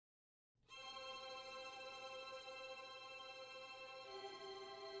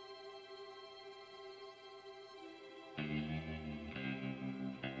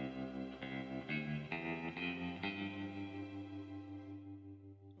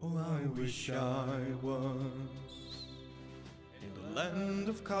I wish I was in the land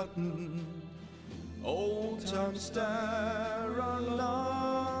of cotton. Old times there are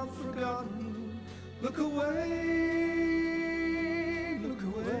not forgotten. Look away, look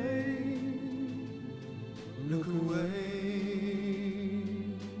away, look away,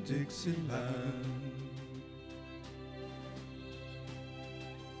 Dixieland.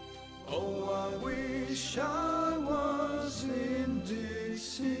 Oh, I wish I was in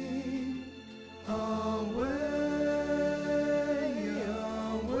Dixie, away,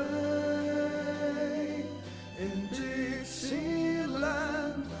 away. In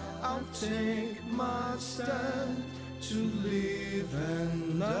Dixieland, I'll take my stand to live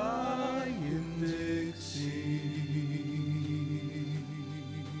and die in Dixie.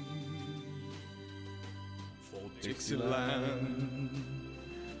 For Dixieland,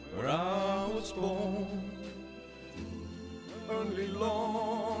 where I was born, early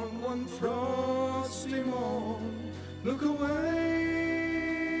lawn, one frosty morn. Look away,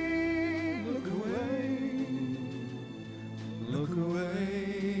 look away, look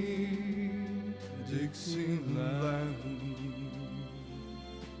away, Dixieland.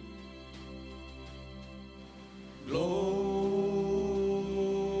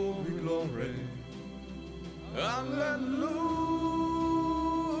 Glory, glory, hallelujah.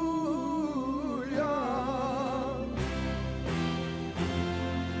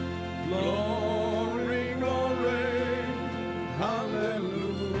 Glory, glory,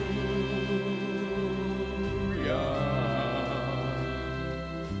 hallelujah.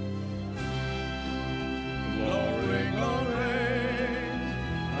 Glory, glory,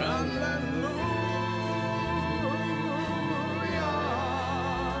 hallelujah.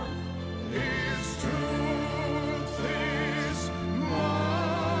 His truth is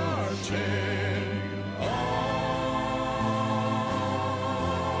marching on.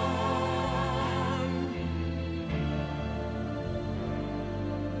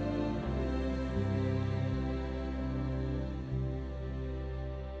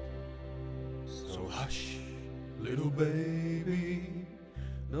 So hush, little baby,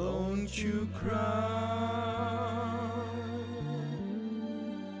 don't you cry.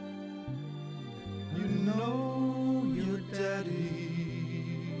 You know your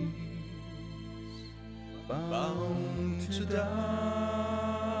daddy's bound to die.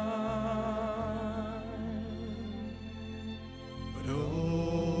 But oh,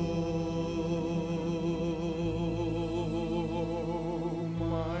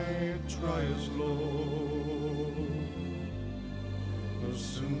 my trials, Lord, will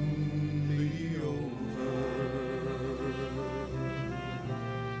soon